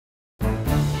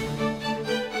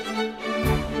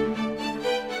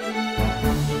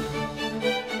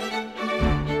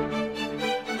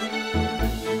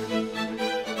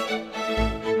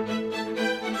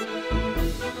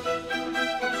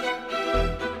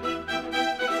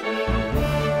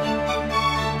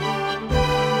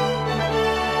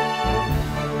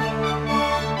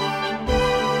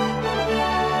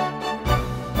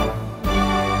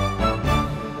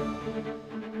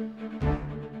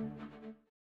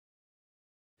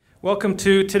Welcome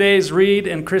to today's Reed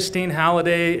and Christine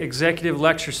Halliday Executive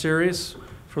Lecture Series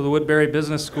for the Woodbury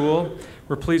Business School.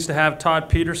 We're pleased to have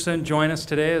Todd Pederson join us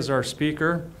today as our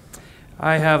speaker.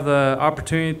 I have the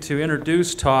opportunity to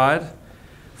introduce Todd.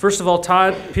 First of all,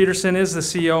 Todd Pederson is the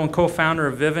CEO and co-founder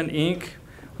of Vivint, Inc.,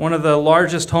 one of the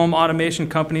largest home automation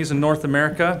companies in North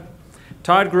America.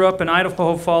 Todd grew up in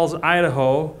Idaho Falls,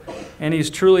 Idaho, and he's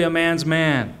truly a man's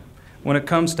man when it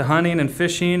comes to hunting and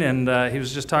fishing, and he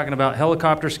was just talking about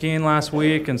helicopter skiing last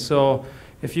week, and so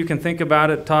if you can think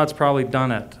about it, Todd's probably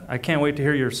done it. I can't wait to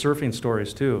hear your surfing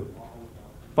stories too.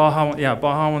 Baja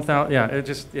 1000,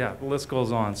 the list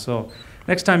goes on. So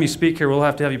next time you speak here, we'll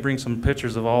have to have you bring some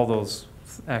pictures of all those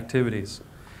activities.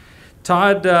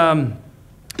 Todd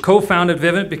co-founded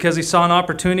Vivint because he saw an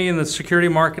opportunity in the security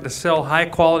market to sell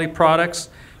high-quality products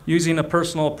using a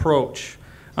personal approach.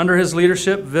 Under his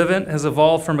leadership, Vivint has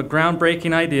evolved from a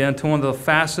groundbreaking idea into one of the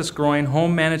fastest-growing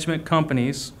home management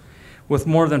companies with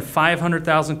more than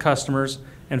 500,000 customers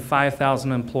and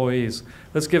 5,000 employees.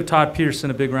 Let's give Todd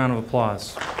Pederson a big round of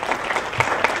applause.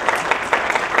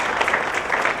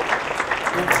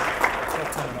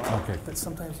 Okay. But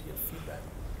sometimes you get feedback.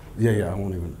 Yeah, I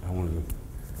won't even.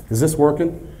 Is this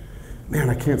working? Man,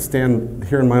 I can't stand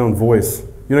hearing my own voice.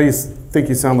 You know, you think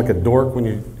you sound like a dork when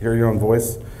you hear your own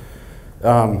voice.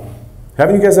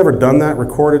 Haven't you guys ever done that?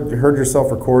 Heard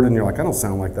yourself recorded, and you're like, I don't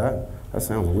sound like that. That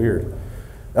sounds weird.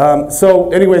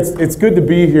 So anyway, it's good to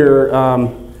be here.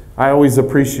 I always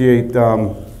appreciate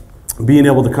being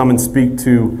able to come and speak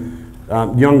to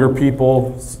younger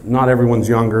people. Not everyone's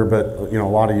younger, but a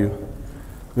lot of you.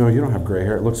 No, you don't have gray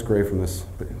hair. It looks gray from this,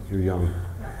 but you're young.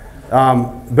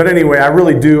 But anyway, I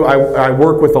really do. I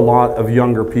work with a lot of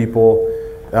younger people,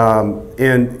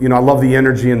 and I love the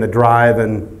energy and the drive,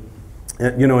 and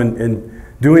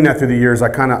doing that through the years, I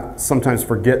kind of sometimes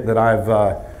forget that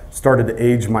I've started to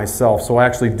age myself. So I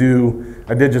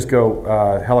did just go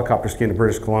helicopter skiing to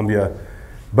British Columbia,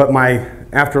 but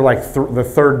after the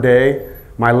third day,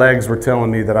 my legs were telling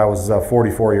me that I was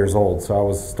 44 years old. So I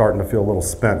was starting to feel a little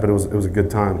spent, but it was a good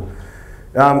time.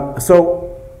 Let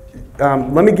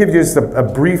me give you just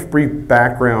a brief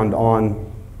background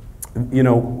on,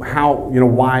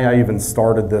 why I even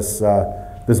started this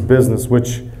business,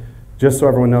 which, just so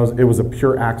everyone knows, it was a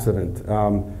pure accident.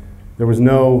 There was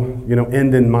no,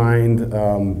 end in mind,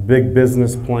 big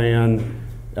business plan,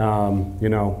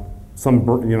 it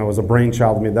was a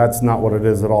brainchild of me. That's not what it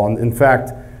is at all. And in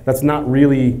fact, that's not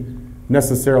really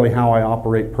necessarily how I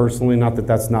operate personally. Not that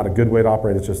that's not a good way to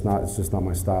operate. It's just not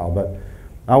my style. But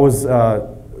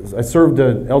I served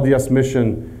an LDS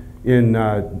mission in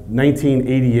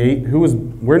 1988.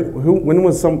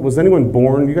 Was anyone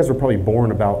born? You guys were probably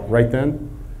born about right then.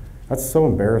 That's so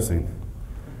embarrassing.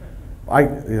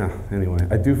 Anyway,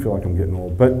 I do feel like I'm getting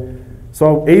old. But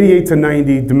so 88 to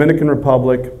 90, Dominican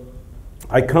Republic.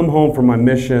 I come home from my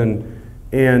mission,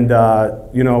 and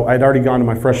I'd already gone to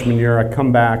my freshman year. I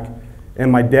come back,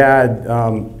 and my dad,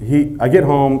 I get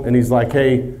home, and he's like,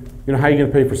 hey, how are you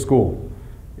going to pay for school?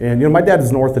 And my dad is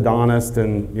an orthodontist,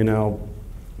 and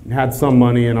had some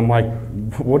money, and I'm like,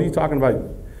 what are you talking about?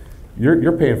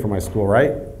 You're paying for my school,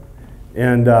 right?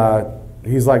 And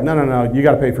he's like, no, you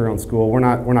got to pay for your own school. We're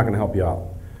not going to help you out.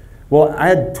 Well, I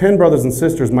had 10 brothers and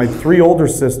sisters. My 3 older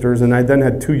sisters, and I then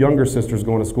had 2 younger sisters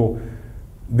going to school.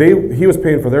 He was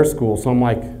paying for their school, so I'm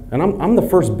like, and I'm the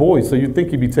first boy, so you'd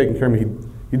think he'd be taking care of me.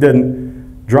 He didn't.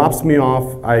 Drops me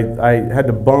off. I had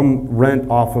to bum rent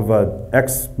off of an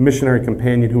ex-missionary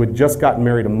companion who had just gotten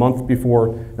married a month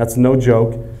before. That's no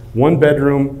joke. 1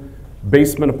 bedroom,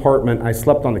 basement apartment. I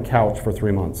slept on the couch for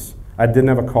 3 months. I didn't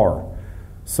have a car.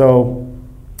 So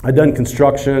I'd done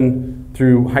construction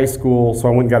through high school, so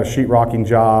I went and got a sheetrocking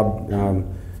job.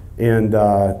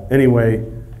 Anyway,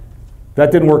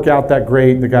 that didn't work out that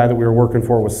great. The guy that we were working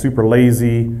for was super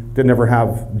lazy, didn't ever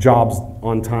have jobs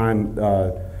on time,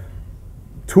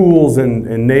 tools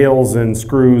and nails and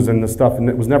screws and the stuff, and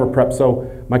it was never prepped. So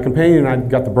my companion and I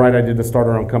got the bright idea to start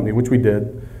our own company, which we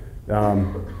did.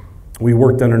 We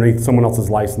worked underneath someone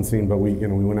else's licensing, but we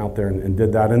went out there and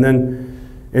did that. And then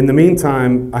in the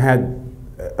meantime, I had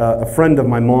a friend of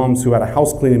my mom's who had a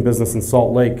house cleaning business in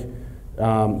Salt Lake.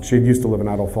 She used to live in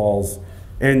Idaho Falls,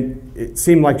 and it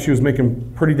seemed like she was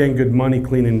making pretty dang good money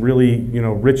cleaning really,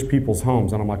 rich people's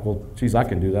homes. And I'm like, well, geez, I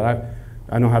can do that.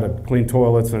 I know how to clean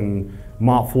toilets and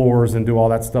mop floors and do all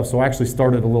that stuff. So I actually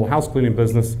started a little house cleaning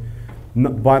business.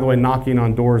 By the way, knocking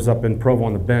on doors up in Provo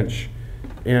on the Bench,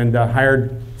 and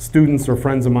hired students or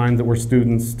friends of mine that were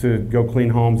students to go clean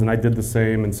homes, and I did the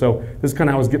same. And so this is kind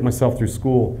of how I was getting myself through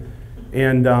school.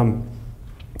 And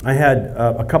I had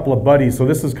a couple of buddies, so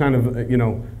this is kind of,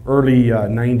 early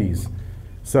 90s.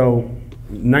 So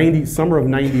summer of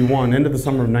 91, end of the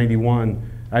summer of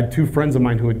 91, I had two friends of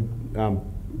mine who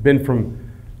had been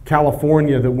from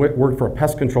California that worked for a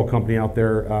pest control company out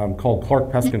there called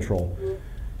Clark Pest Control.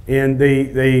 And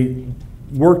they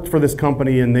worked for this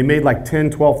company and they made like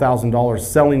 $10,000, $12,000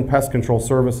 selling pest control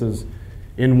services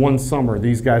in one summer.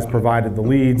 These guys provided the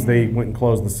leads, they went and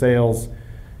closed the sales.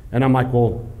 And I'm like,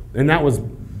 well, and that was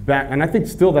back, and I think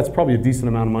still that's probably a decent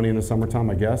amount of money in the summertime,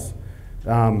 I guess.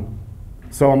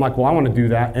 So I'm like, well, I want to do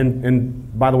that.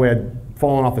 And by the way, I'd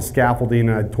fallen off the scaffolding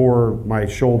and I tore my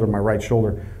shoulder, my right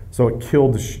shoulder. So it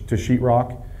killed to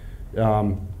sheetrock.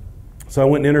 So I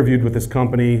went and interviewed with this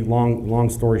company, long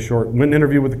story short. Went and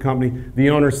interviewed with the company. The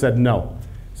owner said no.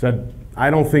 Said, I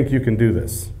don't think you can do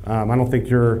this. I don't think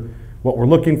you're what we're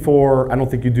looking for. I don't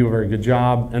think you do a very good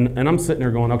job. And I'm sitting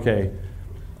there going, okay,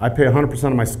 I pay 100%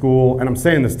 of my school, and I'm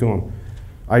saying this to him.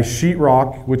 I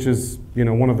sheetrock, which is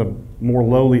one of the more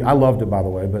lowly, I loved it by the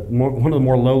way, but one of the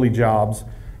more lowly jobs,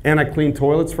 and I clean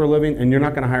toilets for a living, and you're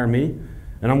not going to hire me,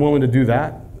 and I'm willing to do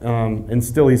that. And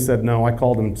still he said no. I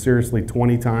called him seriously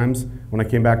 20 times when I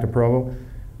came back to Provo,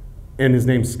 and his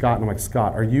name's Scott, and I'm like,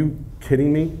 Scott, are you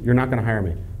kidding me? You're not going to hire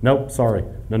me. Nope, sorry.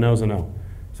 No no's a no.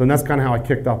 So that's kind of how I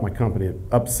kicked off my company. It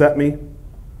upset me.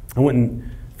 I went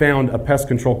and found a pest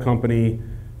control company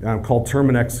called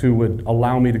Terminex who would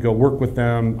allow me to go work with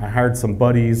them. I hired some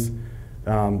buddies.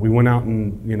 We went out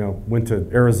and went to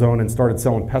Arizona and started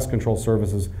selling pest control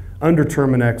services under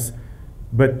Terminex.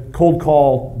 But cold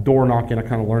call, door knocking, I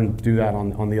kind of learned to do that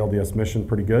on the LDS mission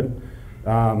pretty good.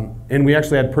 And we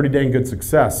actually had pretty dang good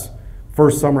success.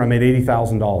 First summer I made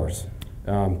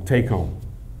 $80,000 take home.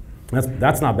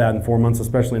 That's not bad in 4 months,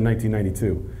 especially in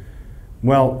 1992.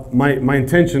 Well, my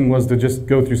intention was to just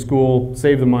go through school,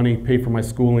 save the money, pay for my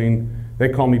schooling. They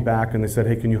called me back and they said,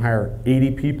 hey, can you hire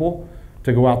 80 people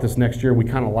to go out this next year? We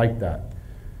kind of like that.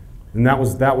 And that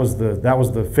was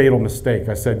the fatal mistake.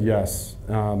 I said yes.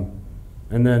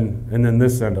 And then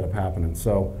this ended up happening.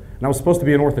 So, and I was supposed to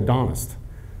be an orthodontist.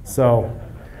 So,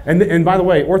 and by the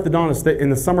way, orthodontists, in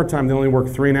the summertime, they only work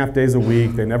 3.5 days a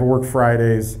week. They never work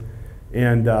Fridays.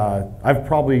 And I've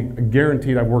probably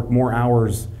guaranteed I've worked more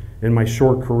hours in my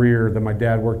short career than my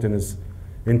dad worked in his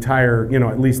entire,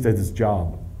 at least at his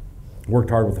job.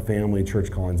 Worked hard with the family, church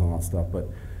callings, all that stuff. But,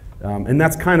 and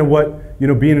that's kind of what,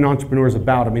 being an entrepreneur is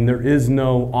about. I mean, there is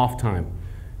no off time.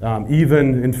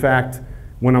 Even, in fact,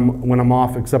 when I'm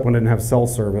off, except when I didn't have cell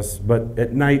service, but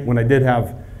at night when I did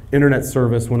have internet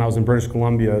service when I was in British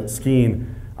Columbia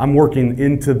skiing, I'm working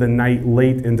into the night,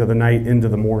 late into the night, into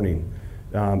the morning,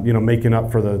 making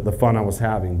up for the fun I was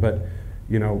having. But,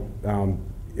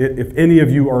 if any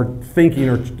of you are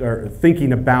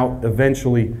thinking about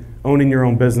eventually owning your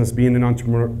own business, being an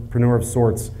entrepreneur of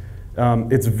sorts,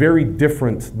 it's very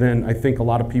different than I think a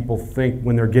lot of people think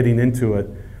when they're getting into it.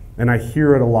 And I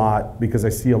hear it a lot because I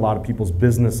see a lot of people's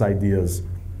business ideas.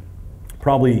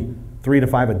 Probably 3 to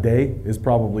 5 a day is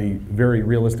probably very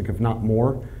realistic, if not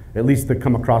more. At least that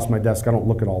come across my desk. I don't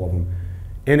look at all of them.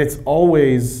 And it's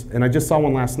always, and I just saw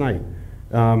one last night,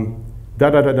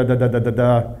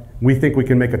 we think we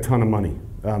can make a ton of money.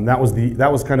 That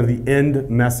was kind of the end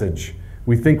message.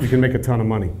 We think we can make a ton of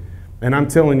money. And I'm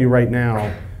telling you right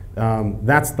now,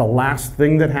 that's the last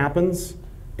thing that happens,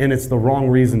 and it's the wrong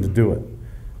reason to do it.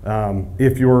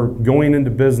 If you're going into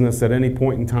business at any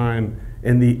point in time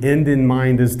and the end in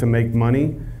mind is to make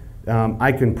money,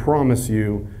 I can promise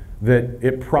you that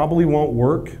it probably won't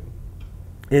work.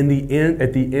 At the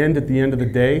end of the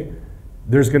day,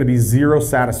 there's going to be zero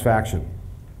satisfaction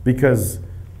because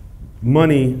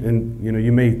money, and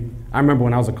I remember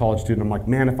when I was a college student, I'm like,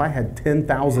 man, if I had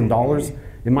 $10,000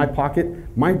 in my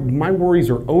pocket, my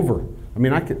worries are over. I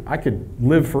mean, I could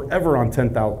live forever on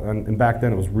 $10,000, and back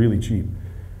then it was really cheap.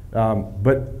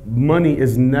 But money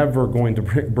is never going to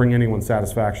bring anyone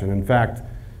satisfaction. In fact,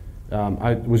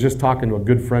 I was just talking to a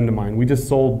good friend of mine. We just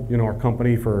sold, our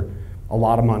company for a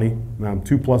lot of money,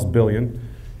 $2+ billion,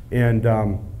 and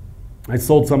I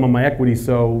sold some of my equity.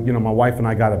 So, my wife and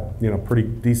I got a, pretty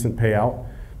decent payout,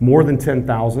 more than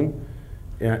 $10,000.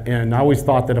 And I always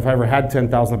thought that if I ever had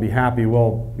 $10,000, I'd be happy.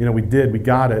 Well, we did, we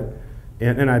got it,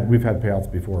 and we've had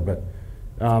payouts before, but.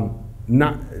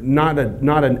 Not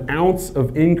an ounce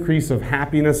of increase of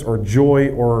happiness or joy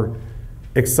or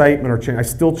excitement or change. I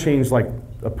still changed like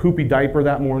a poopy diaper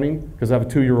that morning because I have a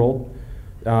 2-year-old.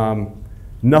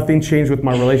 Nothing changed with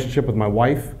my relationship with my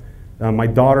wife. My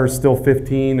daughter's still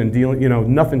 15 and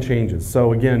dealing, nothing changes.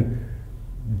 So again,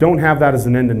 don't have that as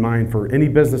an end in mind for any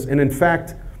business. And in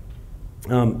fact,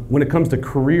 when it comes to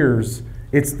careers,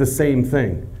 it's the same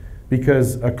thing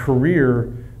because a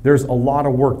career there's a lot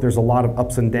of work, there's a lot of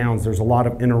ups and downs, there's a lot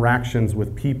of interactions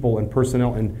with people and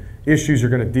personnel and issues you're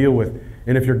going to deal with.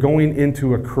 And if you're going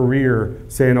into a career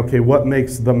saying, okay, what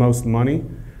makes the most money?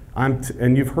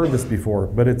 And you've heard this before,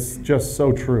 but it's just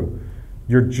so true.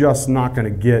 You're just not going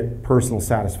to get personal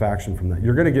satisfaction from that.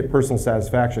 You're going to get personal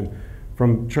satisfaction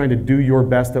from trying to do your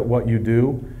best at what you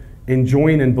do,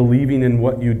 enjoying and believing in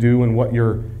what you do and what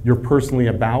you're personally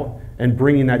about, and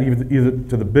bringing that either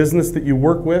to the business that you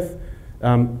work with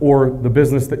or the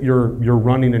business that you're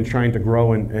running and trying to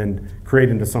grow and create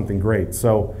into something great.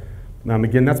 So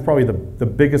again, that's probably the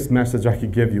biggest message I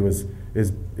could give you is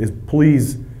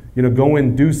please, go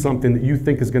and do something that you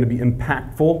think is going to be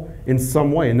impactful in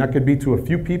some way. And that could be to a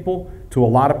few people, to a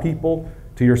lot of people,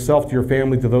 to yourself, to your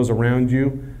family, to those around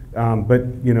you.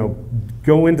 But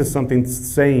go into something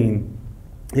saying,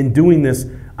 in doing this,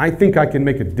 I think I can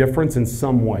make a difference in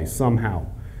some way, somehow.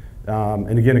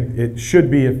 And again, it should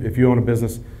be, if you own a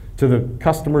business, to the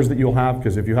customers that you'll have,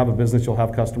 because if you have a business, you'll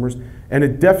have customers. And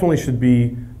it definitely should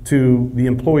be to the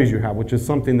employees you have, which is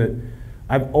something that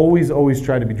I've always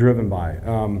tried to be driven by.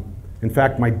 In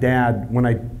fact, my dad, when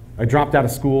I dropped out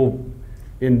of school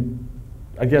in,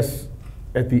 I guess,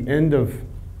 at the end of,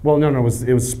 well, no,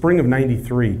 it was spring of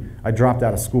 '93, I dropped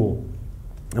out of school.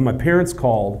 And my parents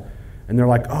called, and they're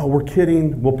like, oh, we're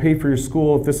kidding, we'll pay for your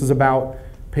school. If this is about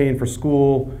paying for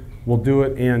school, we'll do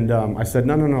it. And I said,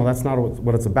 no, that's not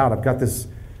what it's about. I've got this,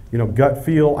 gut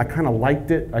feel. I kind of liked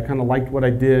it. I kind of liked what I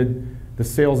did. The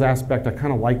sales aspect, I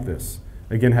kind of liked this.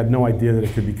 Again, had no idea that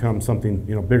it could become something,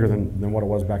 bigger than what it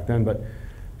was back then. But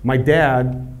my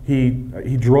dad,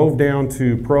 he drove down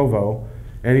to Provo,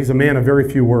 and he's a man of very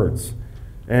few words.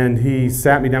 And he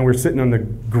sat me down. We were sitting on the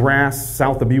grass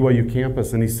south of BYU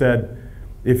campus, and he said,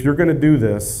 if you're going to do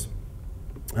this,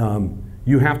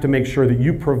 you have to make sure that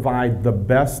you provide the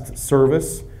best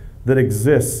service that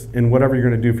exists in whatever you're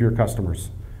going to do for your customers.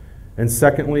 And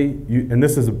secondly,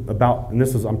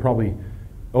 I'm probably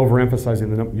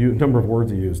overemphasizing the number of words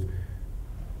he used.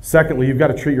 Secondly, you've got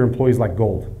to treat your employees like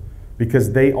gold,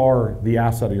 because they are the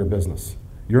asset of your business.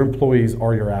 Your employees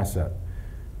are your asset.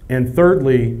 And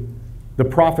thirdly, the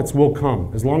profits will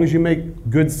come. As long as you make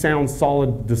good, sound,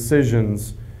 solid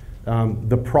decisions,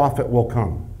 the profit will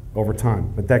come over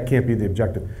time. But that can't be the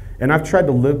objective. And I've tried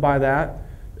to live by that,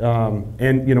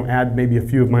 and add maybe a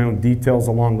few of my own details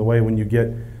along the way.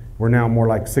 We're now more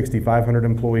like 6,500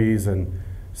 employees and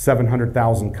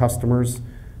 700,000 customers.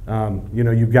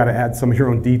 You've got to add some of your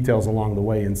own details along the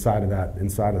way inside of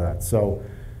that. So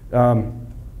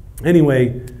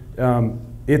anyway,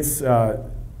 it's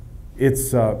an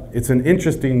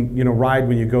interesting ride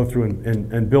when you go through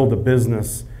and build a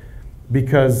business,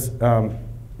 because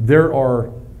there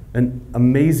are an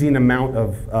amazing amount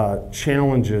of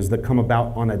challenges that come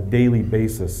about on a daily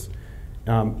basis.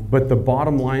 But the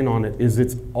bottom line on it is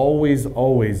it's always,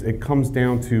 it comes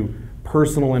down to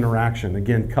personal interaction.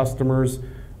 Again, customers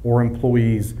or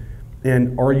employees.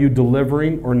 And are you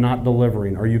delivering or not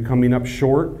delivering? Are you coming up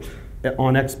short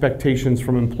on expectations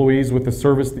from employees with the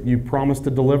service that you promised to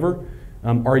deliver?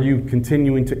 Are you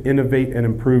continuing to innovate and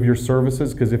improve your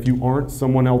services? Because if you aren't,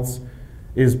 someone else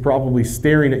is probably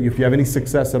staring at you, if you have any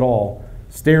success at all,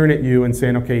 staring at you and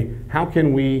saying, okay, how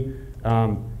can we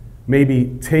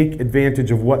maybe take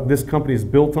advantage of what this company is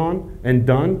built on and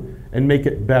done and make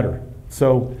it better?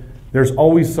 So there's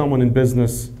always someone in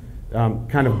business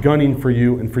kind of gunning for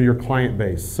you and for your client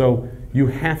base. So you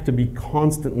have to be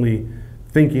constantly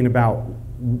thinking about,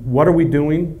 what are we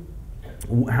doing?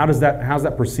 How's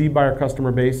that perceived by our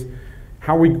customer base?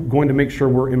 How are we going to make sure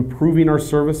we're improving our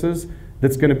services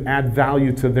that's going to add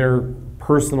value to their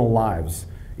personal lives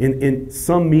in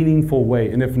some meaningful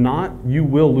way? And if not, you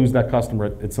will lose that customer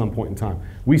at some point in time.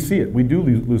 We see it. We do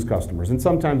lose customers. And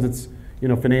sometimes it's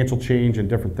financial change and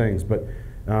different things. But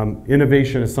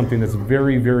innovation is something that's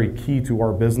very, very key to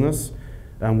our business.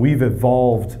 We've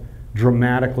evolved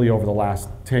dramatically over the last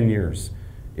 10 years.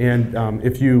 And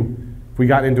if we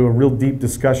got into a real deep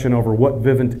discussion over what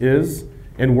Vivint is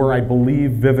and where I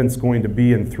believe Vivint's going to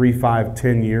be in 3, 5,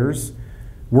 10 years,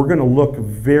 we're going to look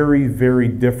very, very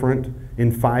different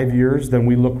in 5 years than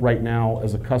we look right now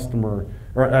as a customer,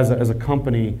 or as a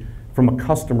company from a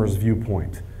customer's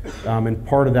viewpoint. And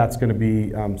part of that's going to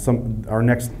be our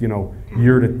next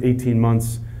year to 18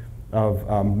 months of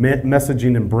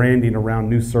messaging and branding around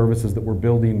new services that we're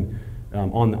building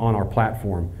on our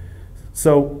platform.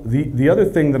 So the other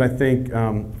thing that I think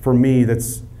for me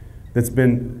that's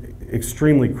been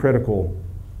extremely critical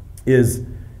is,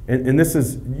 and this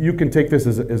is, you can take this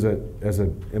as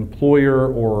an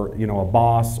employer or a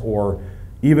boss or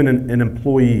even an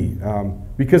employee.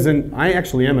 Because I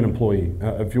actually am an employee,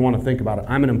 if you want to think about it.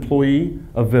 I'm an employee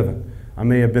of Vivint. I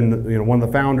may have been one of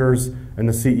the founders and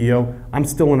the CEO. I'm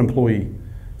still an employee.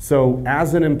 So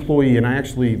as an employee, and I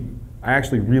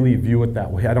actually really view it that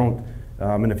way. I don't,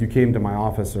 and if you came to my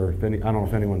office, or I don't know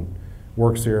if anyone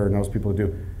works here or knows people who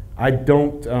do, I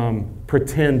don't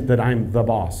pretend that I'm the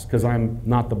boss, because I'm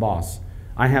not the boss.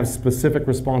 I have specific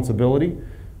responsibility.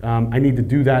 I need to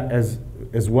do that as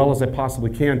well as I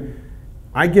possibly can.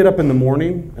 I get up in the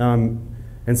morning,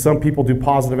 and some people do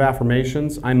positive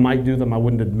affirmations. I might do them. I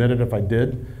wouldn't admit it if I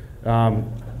did.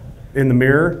 In the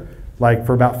mirror, like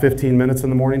for about 15 minutes in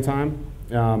the morning time.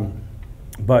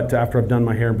 But after I've done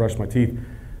my hair and brushed my teeth.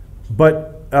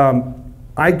 But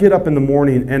I get up in the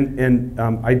morning and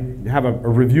I have a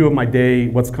review of my day,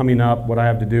 what's coming up, what I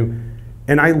have to do.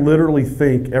 And I literally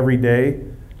think every day,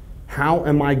 how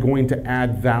am I going to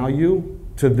add value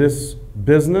to this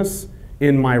business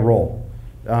in my role?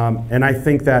 And I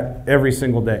think that every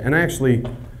single day. And I actually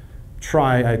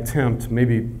I attempt,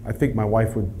 maybe, I think my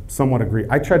wife would somewhat agree.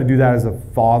 I try to do that as a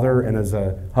father and as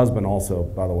a husband also,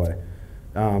 by the way.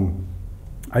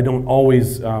 I don't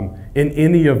always, in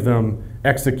any of them,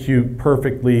 execute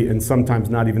perfectly, and sometimes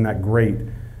not even that great.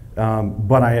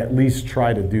 But I at least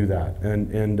try to do that.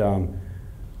 And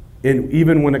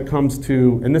even when it comes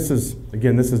to, and this is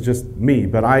just me,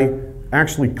 but I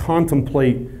actually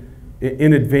contemplate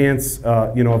in advance,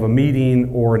 of a meeting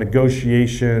or a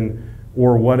negotiation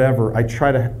or whatever. I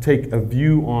try to take a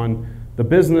view on the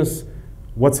business,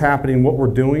 what's happening, what we're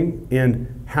doing,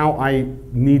 and how I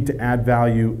need to add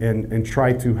value and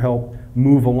try to help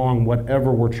move along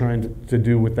whatever we're trying to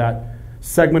do with that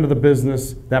segment of the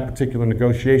business, that particular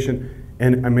negotiation.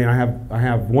 And I mean, I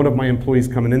have one of my employees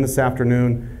coming in this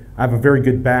afternoon. I have a very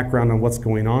good background on what's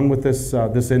going on with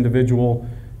this individual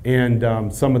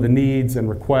and some of the needs and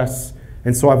requests.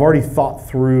 And so I've already thought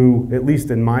through, at least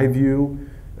in my view,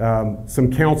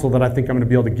 some counsel that I think I'm going to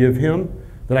be able to give him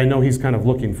that I know he's kind of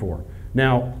looking for.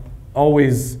 Now,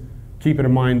 always keeping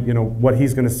in mind, what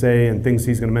he's going to say and things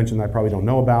he's going to mention that I probably don't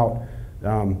know about.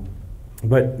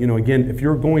 But again, if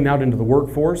you're going out into the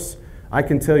workforce, I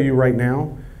can tell you right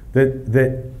now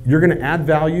that you're going to add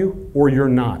value or you're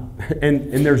not.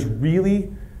 And there's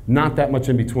really not that much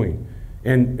in between.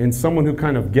 And someone who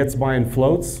kind of gets by and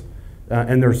floats,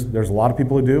 and there's a lot of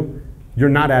people who do, you're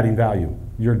not adding value.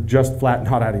 You're just flat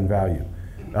not adding value.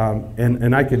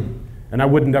 And I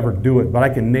would never do it, but I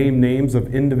can name names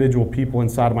of individual people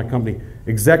inside of my company,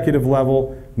 executive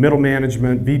level, middle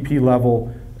management, VP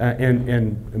level,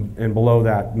 and below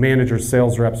that, managers,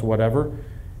 sales reps, whatever.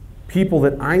 People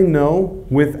that I know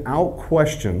without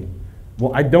question,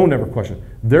 well, I don't ever question,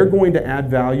 they're going to add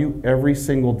value every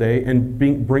single day and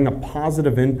bring a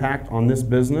positive impact on this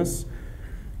business.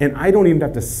 And I don't even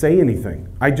have to say anything.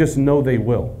 I just know they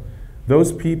will.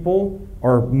 Those people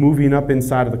are moving up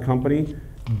inside of the company,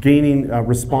 gaining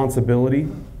responsibility.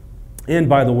 And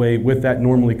by the way, with that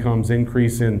normally comes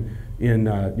increase in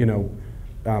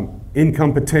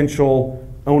income potential,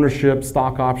 ownership,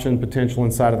 stock option potential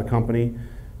inside of the company.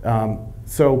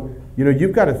 So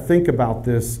you've got to think about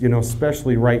this,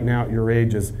 especially right now at your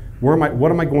age, is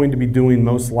what am I going to be doing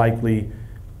most likely,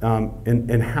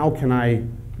 and how can I,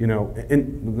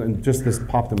 and just this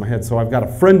popped in my head. So I've got a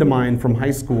friend of mine from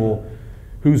high school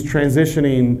who's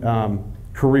transitioning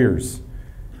careers.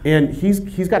 And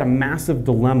he's got a massive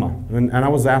dilemma. And I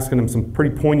was asking him some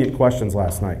pretty poignant questions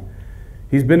last night.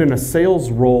 He's been in a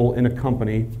sales role in a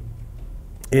company,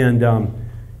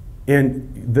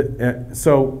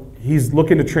 so he's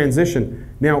looking to transition.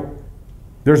 Now,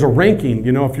 there's a ranking.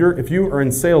 If you are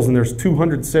in sales and there's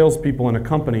 200 salespeople in a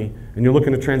company and you're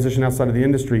looking to transition outside of the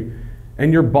industry,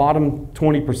 and you're bottom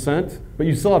 20%, but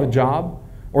you still have a job,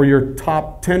 or you're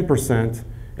top 10%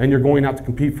 and you're going out to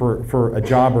compete for a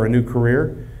job or a new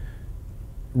career,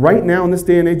 right now in this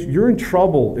day and age, you're in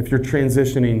trouble if you're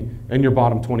transitioning and you're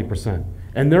bottom 20%.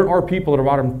 And there are people that are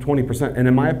bottom 20%, and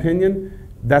in my opinion,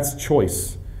 that's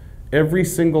choice. Every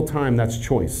single time, that's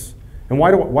choice. And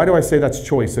why do I say that's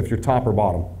choice if you're top or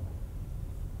bottom?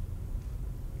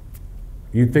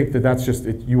 You'd think that that's just,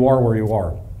 you are where you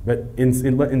are. But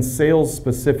in sales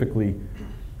specifically,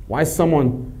 why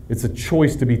it's a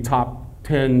choice to be top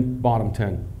 10, bottom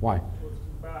 10? Why? Well, it's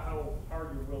about how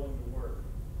hard you're willing to work.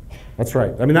 That's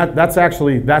right. I mean, that's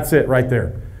it right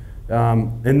there.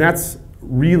 And that's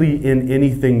really in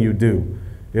anything you do.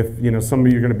 If some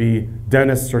of you are going to be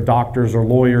dentists or doctors or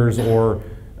lawyers or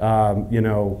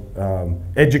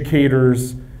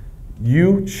educators,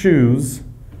 you choose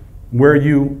where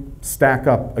you stack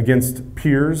up against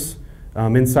peers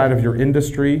inside of your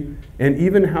industry, and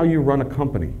even how you run a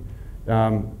company.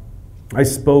 I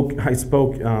spoke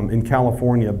in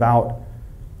California about,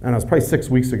 and it was probably 6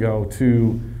 weeks ago,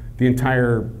 to the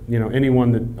entire,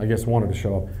 anyone that I guess wanted to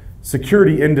show up.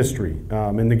 Security industry,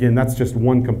 and again, that's just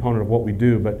one component of what we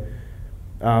do, but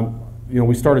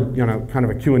we started kind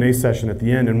of a Q&A session at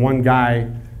the end, and one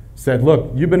guy said,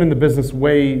 look, you've been in the business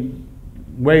way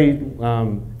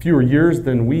fewer years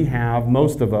than we have,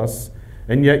 most of us,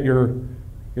 and yet you're,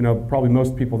 probably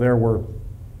most people there were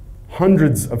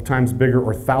hundreds of times bigger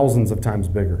or thousands of times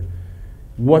bigger.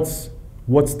 What's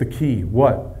the key?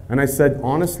 What? And I said,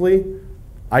 honestly,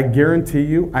 I guarantee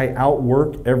you I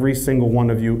outwork every single one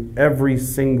of you every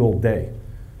single day.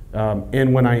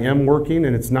 And when I am working,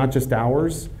 and it's not just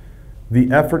hours,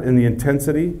 the effort and the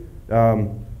intensity,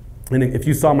 and if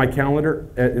you saw my calendar,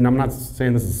 and I'm not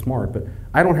saying this is smart, but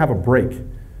I don't have a break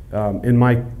in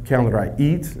my calendar. I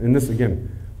eat, and this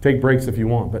again, take breaks if you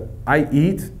want, but I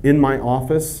eat in my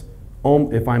office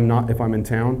if I'm in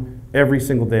town every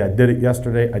single day. I did it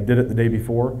yesterday, I did it the day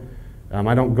before.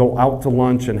 I don't go out to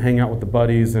lunch and hang out with the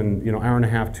buddies and hour and a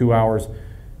half, 2 hours.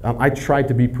 I try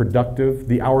to be productive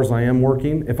the hours I am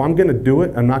working. If I'm going to do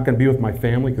it, I'm not going to be with my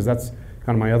family because that's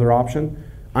kind of my other option.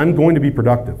 I'm going to be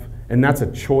productive, and that's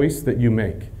a choice that you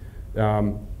make.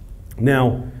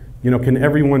 Now, can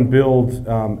everyone build,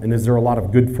 and is there a lot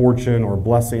of good fortune or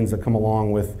blessings that come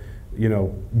along with,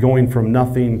 going from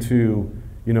nothing to,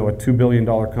 a $2 billion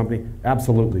company?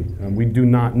 Absolutely. We do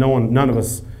not, none of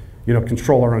us,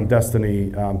 control our own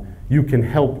destiny. You can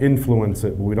help influence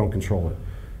it, but we don't control it.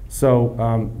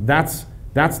 So that's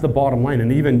the bottom line.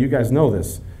 And even you guys know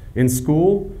this. In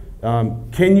school,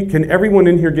 can everyone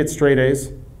in here get straight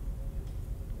A's?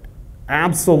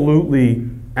 Absolutely,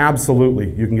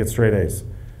 absolutely, you can get straight A's.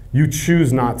 You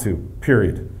choose not to,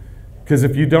 period. Because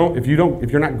if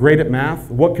you're not great at math,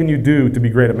 what can you do to be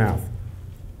great at math?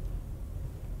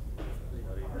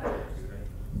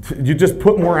 You just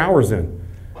put more hours in.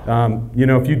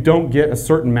 If you don't get a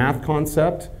certain math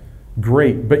concept,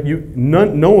 great. But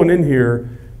no one in here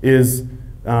is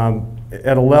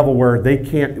at a level where they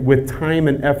can't, with time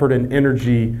and effort and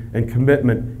energy and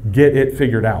commitment, get it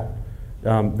figured out.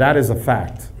 That is a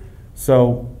fact.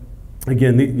 So,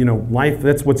 again, life.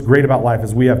 That's what's great about life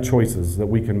is we have choices that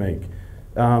we can make.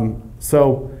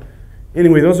 So,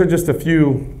 anyway, those are just a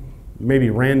few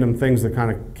maybe random things that kind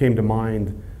of came to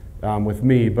mind with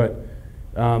me, but.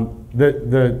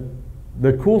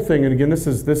 The cool thing, and again, this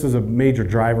is a major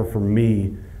driver for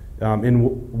me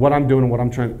in what I'm doing and what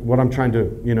I'm trying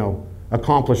to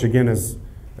accomplish again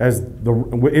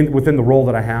within the role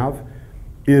that I have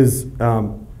is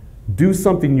do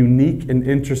something unique and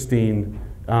interesting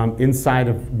inside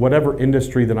of whatever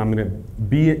industry that I'm going to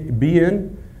be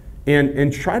in,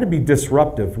 and try to be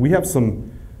disruptive. We have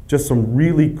some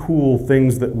really cool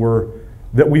things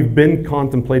that we've been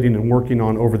contemplating and working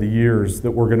on over the years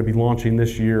that we're going to be launching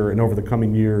this year and over the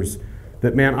coming years.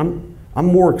 That, man, I'm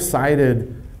more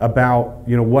excited about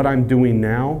what I'm doing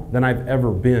now than I've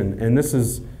ever been. And this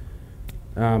is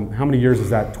how many years is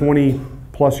that? 20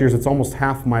 plus years. It's almost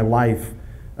half my life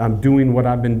doing what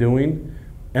I've been doing,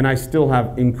 and I still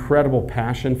have incredible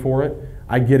passion for it.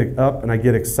 I get up and I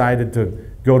get excited to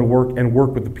go to work and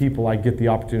work with the people I get the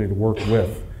opportunity to work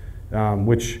with,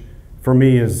 which for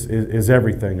me is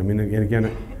everything. I mean, and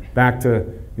again, back to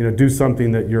do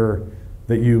something that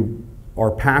you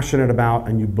are passionate about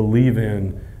and you believe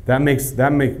in. That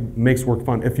makes work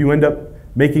fun. If you end up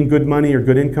making good money or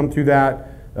good income through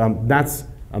that, that's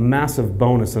a massive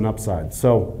bonus and upside.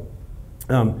 So,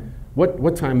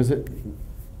 what time is it?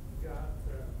 Got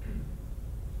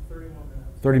 30 more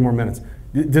minutes. 30 more minutes.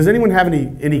 Does anyone have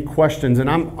any questions? And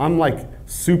I'm like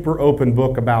super open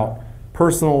book about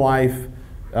personal life.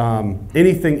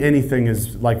 Anything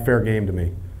is like fair game to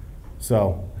me.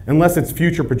 So unless it's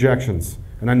future projections,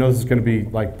 and I know this is going to be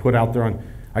like put out there on,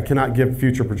 I cannot give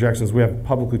future projections. We have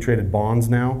publicly traded bonds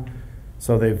now,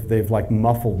 so they've like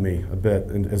muffled me a bit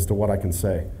as to what I can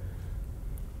say.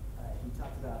 You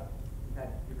talked about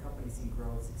that your company's seen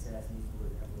growth, success, and used the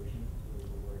word evolution, really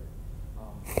cool word.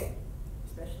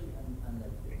 Especially on the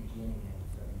beginning and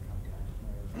starting to come to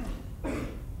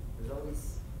entrepreneurship. There's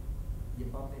always, you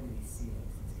bump into these ceilings,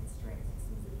 these constraints, it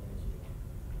seems that limit you.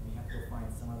 And you have to go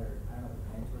find some other, I don't know if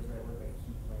mentors the right word, but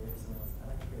key players, someone else.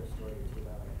 I'd like to hear a story or two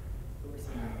about like, who were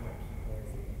some of the key players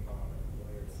that you involved, like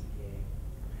lawyer, CPA,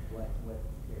 what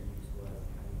their use was,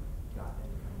 and how you got them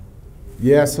to come work with you.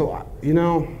 Yeah, so I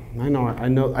know,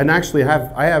 and actually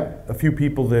I have a few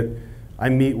people that I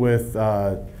meet with.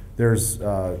 There's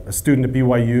a student at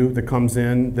BYU that comes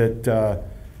in that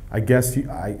I guess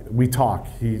we talk.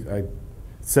 I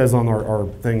says on our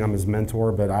thing I'm his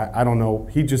mentor, but I don't know.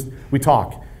 We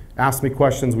talk. Ask me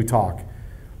questions, we talk.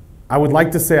 I would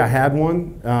like to say I had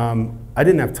one. I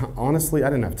didn't have time. Honestly, I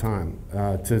didn't have time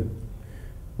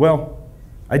well,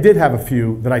 I did have a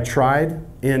few that I tried,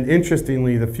 and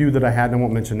interestingly, the few that I had, and I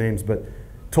won't mention names, but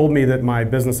told me that my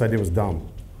business idea was dumb.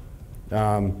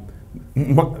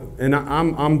 And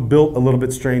I'm built a little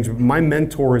bit strange. My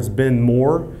mentor has been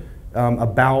more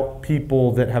about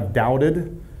people that have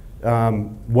doubted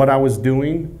what I was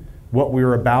doing, what we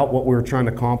were about, what we were trying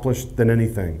to accomplish, than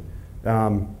anything.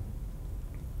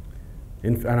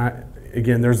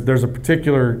 Again, there's a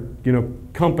particular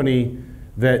company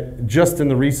that just in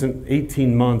the recent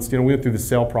 18 months, we went through the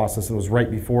sale process, and it was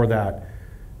right before that,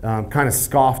 kind of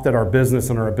scoffed at our business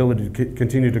and our ability to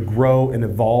continue to grow and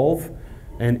evolve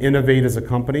and innovate as a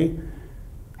company.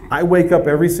 I wake up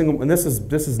every single, and this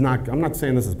is not, I'm not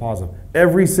saying this is positive,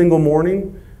 every single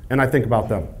morning, and I think about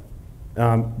them.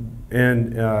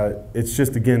 It's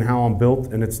just, again, how I'm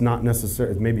built, and it's not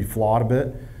necessarily, it's maybe flawed a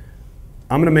bit.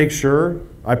 I'm going to make sure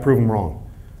I prove them wrong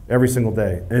every single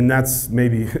day. And that's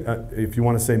maybe, if you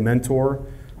want to say mentor,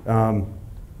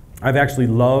 I've actually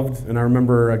loved, and I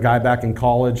remember a guy back in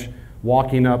college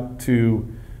walking up to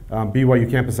BYU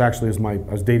campus. Actually, I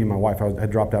was dating my wife. I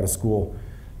had dropped out of school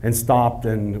and stopped,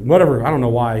 and whatever, I don't know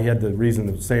why he had the reason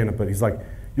of saying it, but he's like,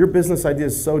 your business idea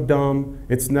is so dumb,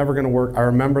 it's never going to work. I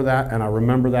remember that, and I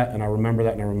remember that, and I remember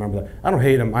that, and I remember that. I don't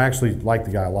hate him. I actually like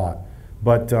the guy a lot.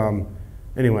 But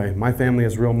anyway, my family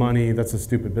has real money. That's a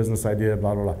stupid business idea,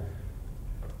 blah, blah,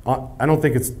 blah. I don't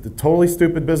think it's a totally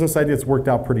stupid business idea. It's worked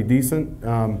out pretty decent,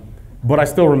 but I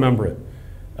still remember it.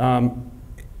 And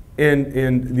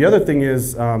the other thing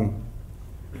is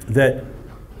that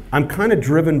I'm kind of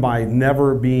driven by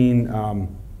never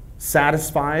being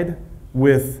satisfied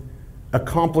with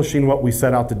accomplishing what we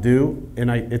set out to do, and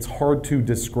it's hard to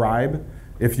describe.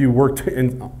 If you worked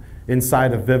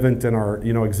inside of Vivint and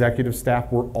our executive staff,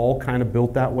 we're all kind of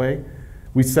built that way.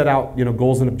 We set out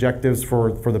goals and objectives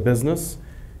for the business,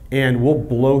 and we'll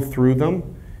blow through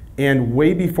them, and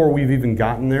way before we've even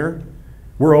gotten there,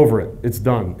 we're over it. It's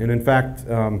done. And in fact,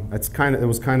 it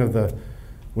was kind of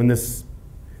when this,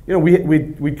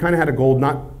 we kind of had a goal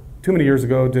not too many years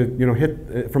ago to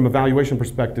hit, from a valuation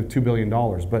perspective, $2 billion.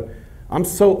 But I'm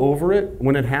so over it.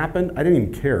 When it happened, I didn't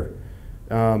even care.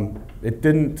 It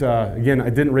didn't, again, I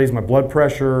didn't raise my blood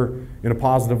pressure in a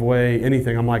positive way,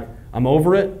 anything. I'm like, I'm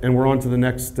over it, and we're on to the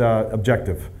next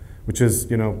objective, which is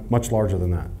much larger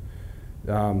than that.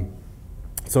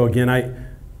 So again,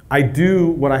 I do,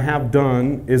 what I have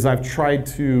done is I've tried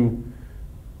to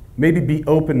maybe be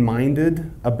open-minded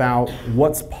about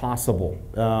what's possible.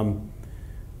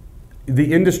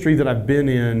 The industry that I've been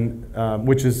in,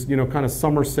 which is kind of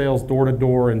summer sales,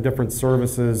 door-to-door, and different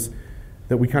services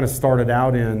that we kind of started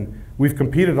out in, we've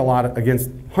competed a lot against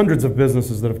hundreds of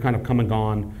businesses that have kind of come and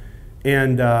gone.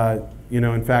 And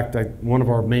in fact, one of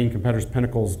our main competitors,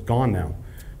 Pinnacle's gone now.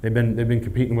 They've been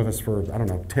competing with us for, I don't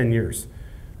know, 10 years,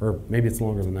 or maybe it's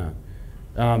longer than that.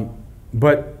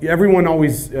 But everyone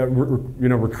always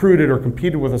recruited or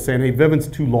competed with us saying, hey, Vivint's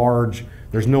too large,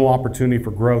 there's no opportunity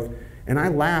for growth. And I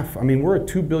laugh. I mean, we're at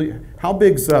 $2 billion. How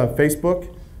big's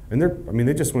Facebook? And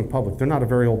they just went public. They're not a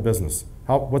very old business.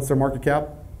 What's their market cap?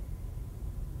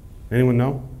 Anyone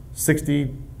know? 60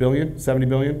 billion, 70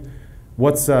 billion?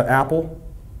 What's Apple?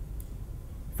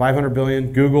 500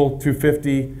 billion. Google,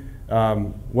 250.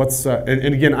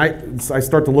 And again, I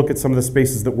start to look at some of the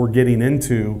spaces that we're getting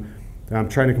into. I'm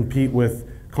trying to compete with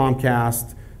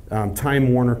Comcast,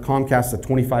 Time Warner. Comcast's a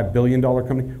 $25 billion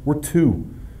company. We're 2.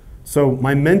 So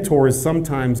my mentor is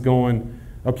sometimes going,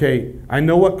 okay, I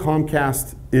know what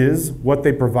Comcast is, what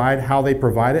they provide, how they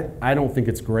provide it. I don't think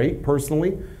it's great,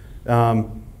 personally.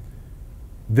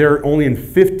 They're only in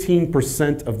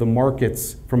 15% of the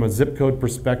markets from a zip code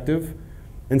perspective.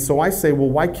 And so I say, well,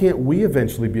 why can't we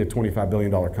eventually be a $25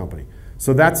 billion company?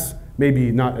 So that's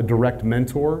maybe not a direct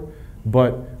mentor,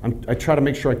 but I try to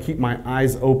make sure I keep my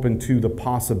eyes open to the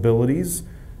possibilities.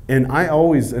 And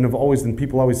and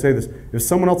people always say this, if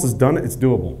someone else has done it, it's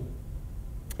doable.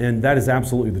 And that is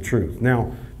absolutely the truth.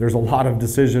 Now, there's a lot of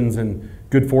decisions and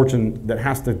good fortune that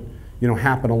has to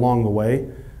happen along the way.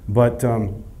 But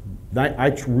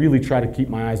I really try to keep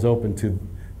my eyes open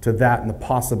to that and the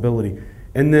possibility.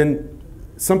 And then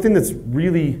something that's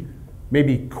really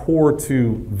maybe core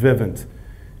to Vivint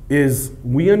is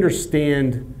we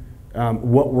understand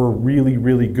what we're really,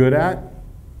 really good at.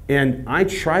 And I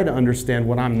try to understand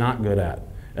what I'm not good at.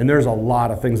 And there's a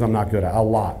lot of things I'm not good at, a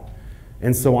lot.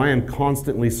 And so I am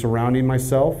constantly surrounding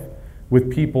myself with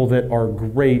people that are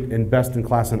great and best in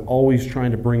class, and always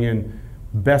trying to bring in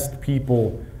best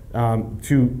people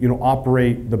to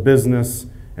operate the business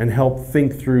and help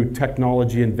think through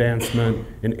technology advancement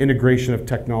and integration of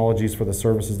technologies for the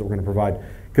services that we're going to provide.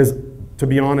 Because to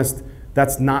be honest,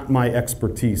 that's not my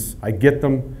expertise. I get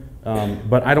them,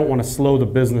 but I don't want to slow the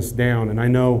business down. And I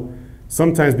know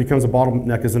sometimes becomes a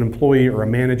bottleneck as an employee or a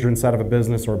manager inside of a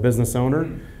business or a business owner,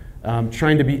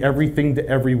 trying to be everything to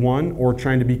everyone or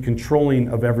trying to be controlling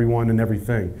of everyone and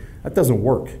everything. That doesn't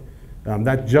work.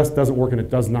 That just doesn't work, and it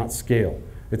does not scale.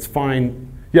 It's fine.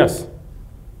 Yes?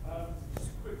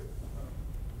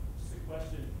 Just a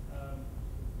question.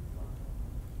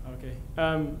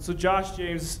 Okay. So Josh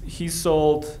James, he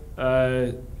sold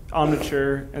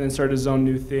Omniture and then started his own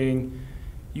new thing.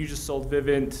 You just sold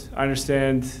Vivint. I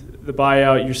understand the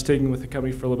buyout. You're sticking with the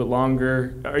company for a little bit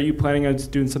longer. Are you planning on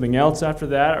doing something else after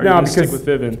that, or are you going to stick with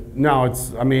Vivint? No,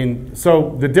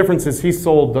 so the difference is he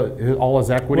sold all his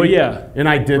equity. Well, yeah. And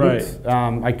I didn't.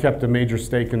 Right. I kept a major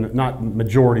stake not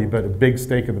majority, but a big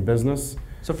stake in the business.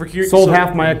 So sold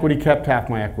half my equity, kept half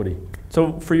my equity.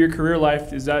 So for your career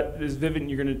life, is Vivint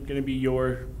you're going to be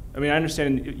your? I mean, I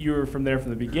understand you were from there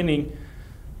from the beginning.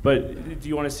 But do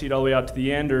you want to see it all the way out to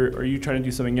the end, or are you trying to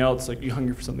do something else? Like, are you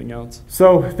hungry for something else?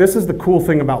 So this is the cool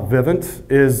thing about Vivint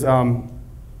is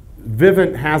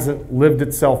Vivint hasn't lived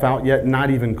itself out yet,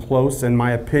 not even close, in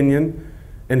my opinion,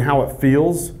 and how it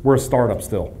feels. We're a startup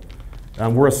still.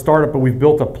 We're a startup, but we've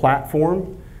built a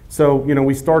platform. So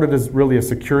we started as really a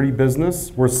security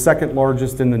business. We're second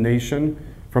largest in the nation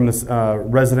from this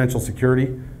residential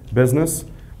security business.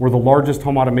 We're the largest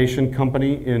home automation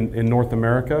company in North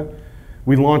America.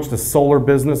 We launched a solar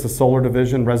business, a solar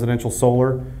division, residential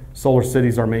solar. Solar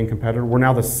City's our main competitor. We're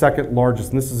now the second largest,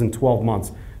 and this is in 12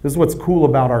 months. This is what's cool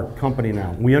about our company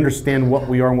now. We understand what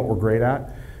we are and what we're great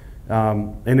at.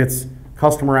 And it's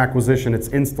customer acquisition, it's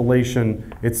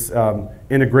installation, it's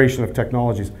integration of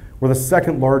technologies. We're the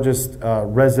second largest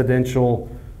residential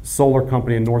solar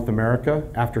company in North America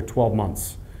after 12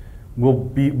 months.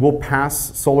 We'll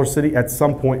pass Solar City at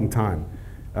some point in time.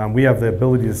 We have the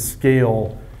ability to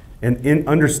scale and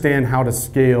understand how to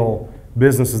scale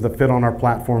businesses that fit on our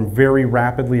platform very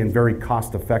rapidly and very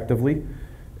cost effectively,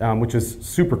 which is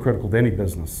super critical to any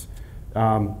business.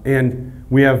 And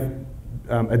we have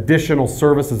additional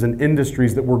services and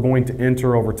industries that we're going to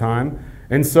enter over time.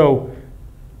 And so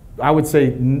I would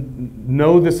say,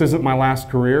 no, this isn't my last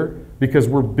career, because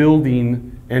we're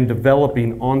building and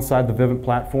developing onside the Vivint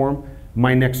platform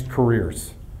my next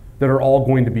careers that are all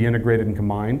going to be integrated and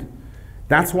combined.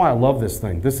 That's why I love this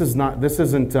thing. This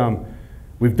isn't,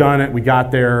 we've done it, we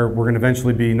got there, we're going to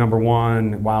eventually be number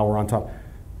one, wow, we're on top.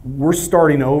 We're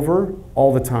starting over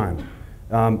all the time,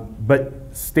 but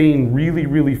staying really,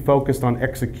 really focused on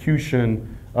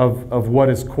execution of what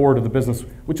is core to the business,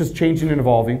 which is changing and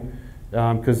evolving,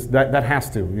 because that has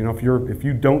to. If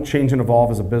you don't change and evolve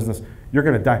as a business, you're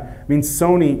going to die. I mean,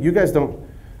 Sony, you guys don't.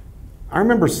 I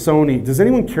remember Sony. Does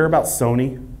anyone care about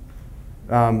Sony?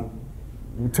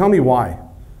 Tell me why.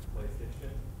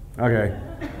 PlayStation. Okay,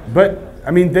 but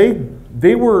I mean,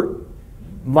 they were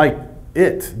like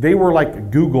it. They were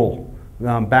like Google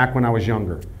back when I was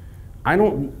younger.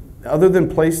 Other than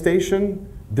PlayStation,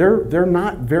 they're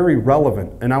not very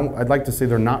relevant, and I'd like to say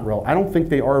they're not relevant. I don't think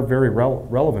they are very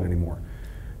relevant anymore.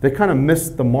 They kind of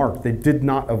missed the mark. They did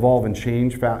not evolve and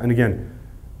change fast. And again,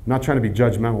 I'm not trying to be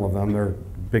judgmental of them. They're a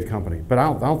big company, but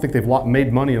I don't think they've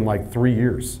made money in like 3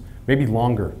 years, maybe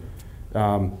longer.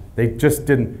 They just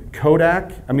didn't.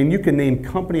 Kodak, I mean, you can name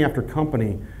company after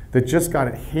company that just got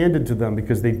it handed to them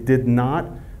because they did not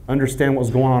understand what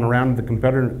was going on around the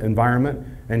competitor environment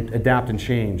and adapt and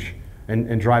change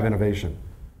and drive innovation.